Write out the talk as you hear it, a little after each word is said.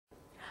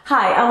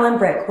Hi, I'm Lynn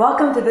Brick.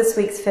 Welcome to this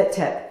week's Fit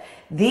Tip.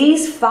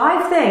 These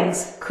 5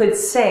 things could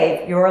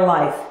save your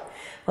life.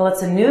 Well,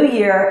 it's a new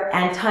year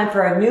and time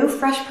for a new,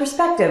 fresh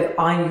perspective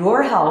on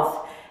your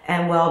health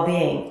and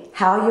well-being.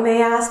 How, you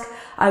may ask?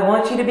 I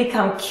want you to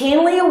become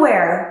keenly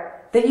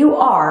aware that you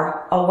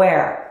are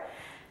aware.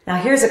 Now,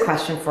 here's a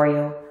question for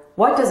you.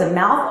 What does a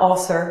mouth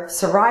ulcer,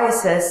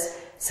 psoriasis,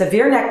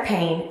 severe neck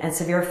pain, and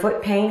severe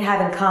foot pain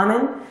have in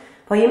common?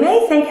 Well, you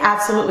may think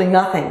absolutely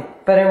nothing,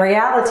 but in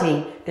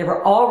reality, they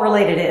were all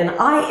related, and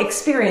I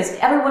experienced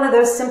every one of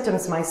those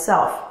symptoms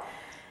myself.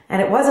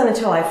 And it wasn't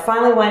until I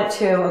finally went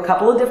to a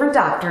couple of different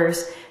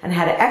doctors and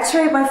had an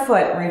x-ray of my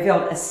foot and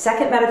revealed a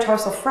second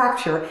metatarsal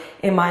fracture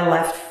in my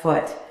left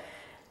foot.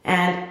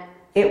 And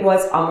it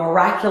was a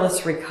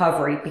miraculous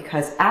recovery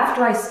because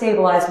after I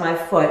stabilized my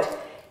foot,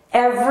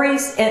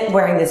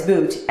 wearing this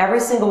boot, every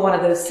single one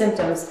of those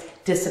symptoms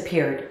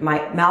disappeared.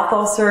 My mouth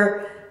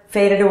ulcer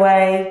faded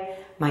away.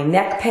 My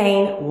neck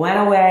pain went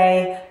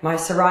away. My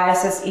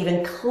psoriasis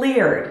even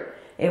cleared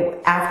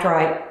after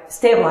I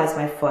stabilized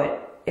my foot.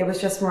 It was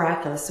just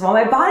miraculous. While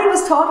my body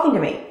was talking to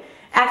me,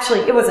 actually,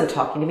 it wasn't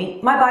talking to me.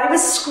 My body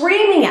was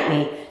screaming at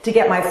me to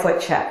get my foot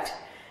checked.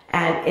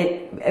 And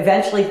it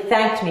eventually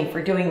thanked me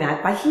for doing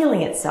that by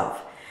healing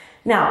itself.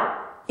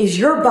 Now, is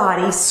your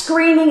body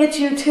screaming at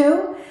you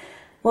too?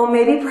 Well,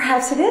 maybe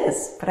perhaps it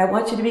is, but I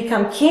want you to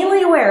become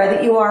keenly aware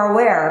that you are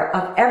aware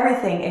of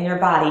everything in your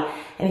body.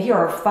 And here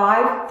are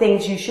 5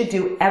 things you should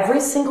do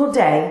every single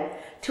day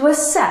to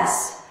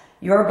assess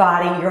your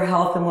body, your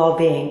health, and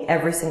well-being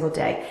every single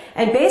day.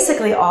 And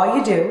basically, all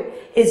you do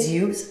is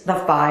use the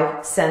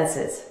 5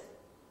 senses.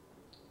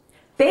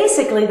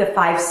 Basically, the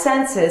 5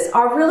 senses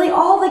are really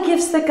all the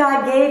gifts that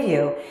God gave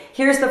you.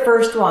 Here's the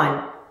first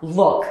one.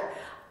 Look.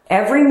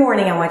 Every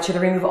morning, I want you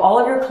to remove all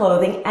of your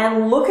clothing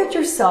and look at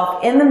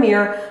yourself in the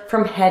mirror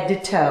from head to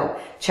toe.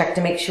 Check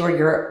to make sure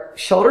your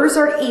shoulders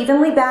are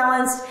evenly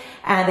balanced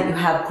and that you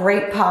have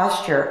great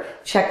posture.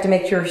 Check to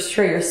make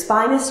sure your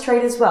spine is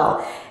straight as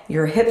well.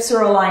 Your hips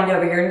are aligned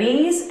over your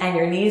knees and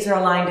your knees are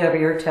aligned over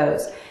your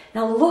toes.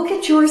 Now look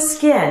at your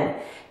skin.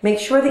 Make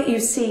sure that you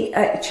see,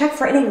 check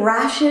for any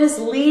rashes,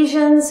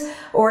 lesions,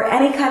 or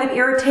any kind of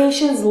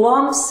irritations,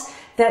 lumps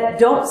that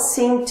don't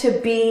seem to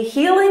be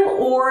healing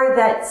or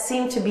that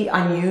seem to be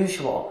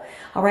unusual.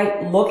 All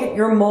right, look at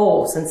your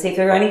moles and see if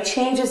there are any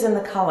changes in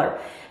the color.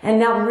 And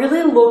now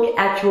really look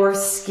at your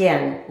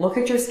skin. Look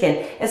at your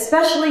skin,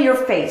 especially your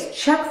face.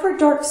 Check for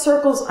dark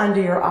circles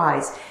under your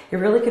eyes. It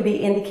really could be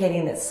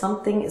indicating that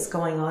something is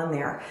going on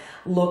there.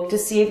 Look to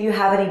see if you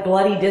have any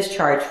bloody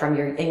discharge from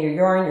in your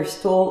urine, your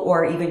stool,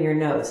 or even your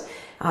nose.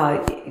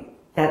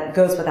 That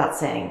goes without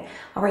saying.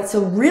 All right,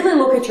 so really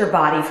look at your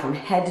body from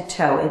head to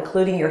toe,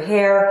 including your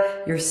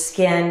hair, your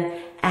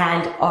skin,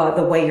 and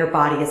the way your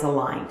body is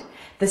aligned.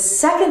 The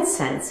second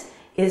sense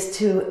is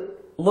to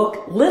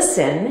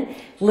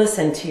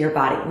listen to your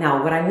body.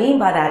 Now, what I mean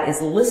by that is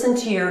listen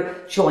to your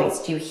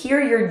joints. Do you hear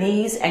your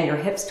knees and your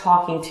hips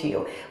talking to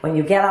you when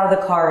you get out of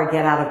the car or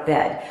get out of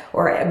bed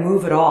or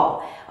move at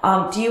all?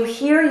 Do you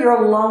hear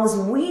your lungs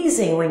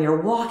wheezing when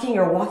you're walking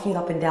or walking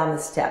up and down the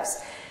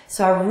steps?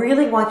 So I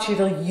really want you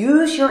to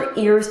use your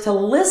ears to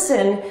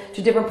listen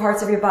to different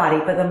parts of your body.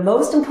 But the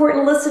most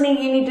important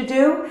listening you need to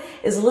do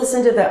is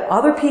listen to the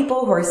other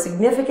people who are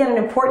significant and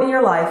important in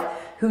your life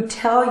who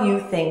tell you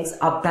things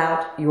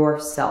about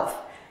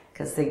yourself,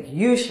 because they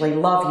usually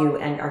love you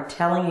and are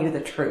telling you the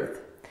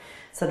truth.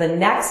 So the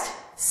next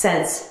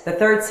sense, the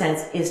third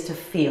sense, is to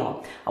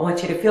feel. I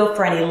want you to feel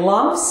for any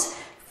lumps.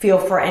 Feel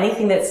for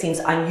anything that seems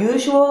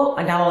unusual,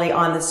 not only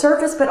on the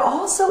surface, but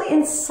also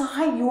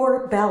inside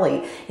your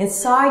belly,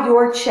 inside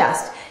your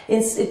chest.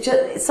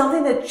 It's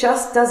something that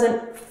just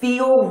doesn't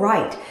feel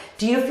right.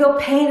 Do you feel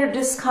pain or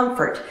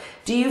discomfort?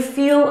 Do you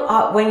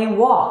feel when you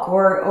walk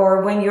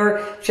or when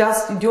you're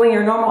just doing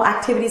your normal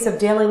activities of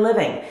daily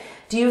living?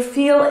 Do you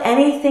feel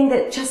anything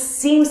that just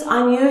seems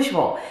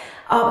unusual?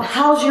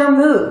 How's your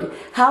mood?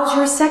 How's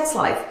your sex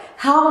life?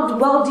 How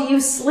well do you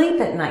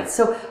sleep at night?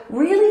 So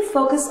really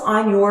focus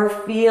on your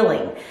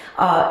feeling,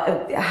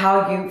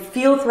 how you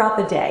feel throughout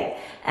the day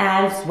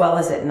as well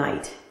as at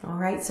night. All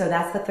right, so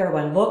that's the third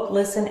one. Look,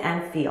 listen,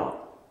 and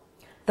feel.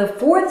 The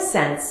fourth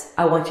sense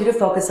I want you to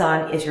focus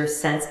on is your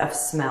sense of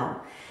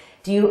smell.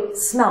 Do you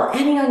smell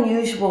any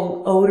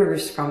unusual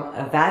odors from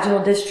a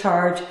vaginal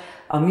discharge,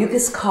 a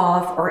mucus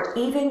cough, or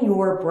even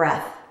your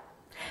breath?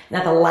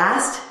 Now, the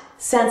last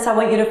sense I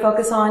want you to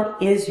focus on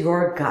is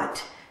your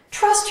gut.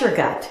 Trust your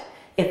gut.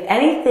 If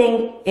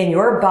anything in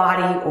your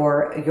body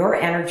or your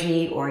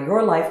energy or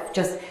your life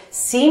just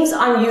seems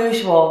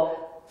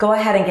unusual, go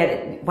ahead and get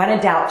it. When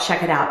in doubt,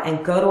 check it out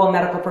and go to a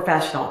medical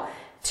professional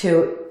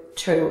to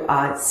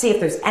see if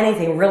there's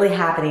anything really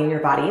happening in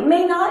your body. It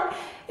may not.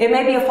 It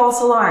may be a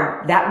false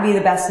alarm. That would be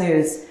the best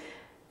news.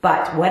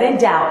 But when in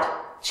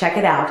doubt, check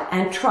it out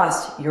and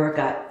trust your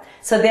gut.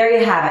 So there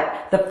you have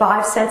it. The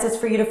 5 senses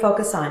for you to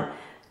focus on.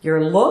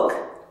 Your look,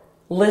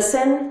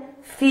 listen,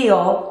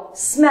 feel,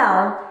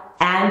 smell,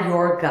 and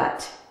your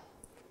gut.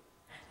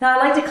 Now,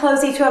 I like to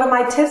close each one of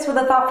my tips with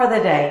a thought for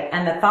the day,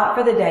 and the thought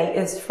for the day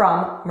is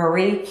from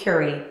Marie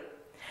Curie.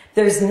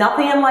 There's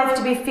nothing in life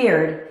to be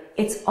feared.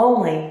 It's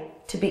only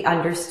to be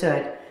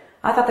understood.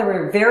 I thought they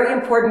were very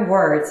important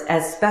words,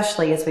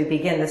 especially as we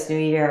begin this new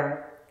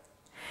year.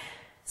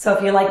 So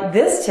if you like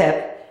this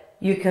tip,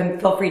 you can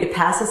feel free to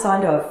pass this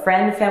on to a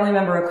friend, family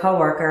member, or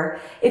coworker.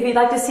 If you'd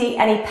like to see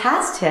any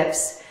past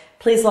tips,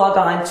 please log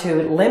on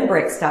to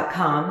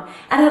Limbricks.com.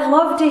 And I'd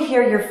love to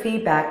hear your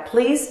feedback.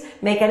 Please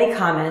make any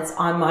comments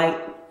on my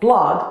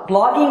blog,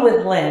 Blogging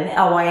with Lynn,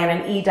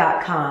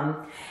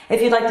 LYNNE.com.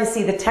 If you'd like to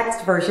see the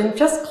text version,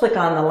 just click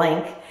on the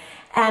link.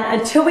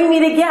 And until we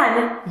meet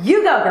again,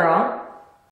 you go, girl.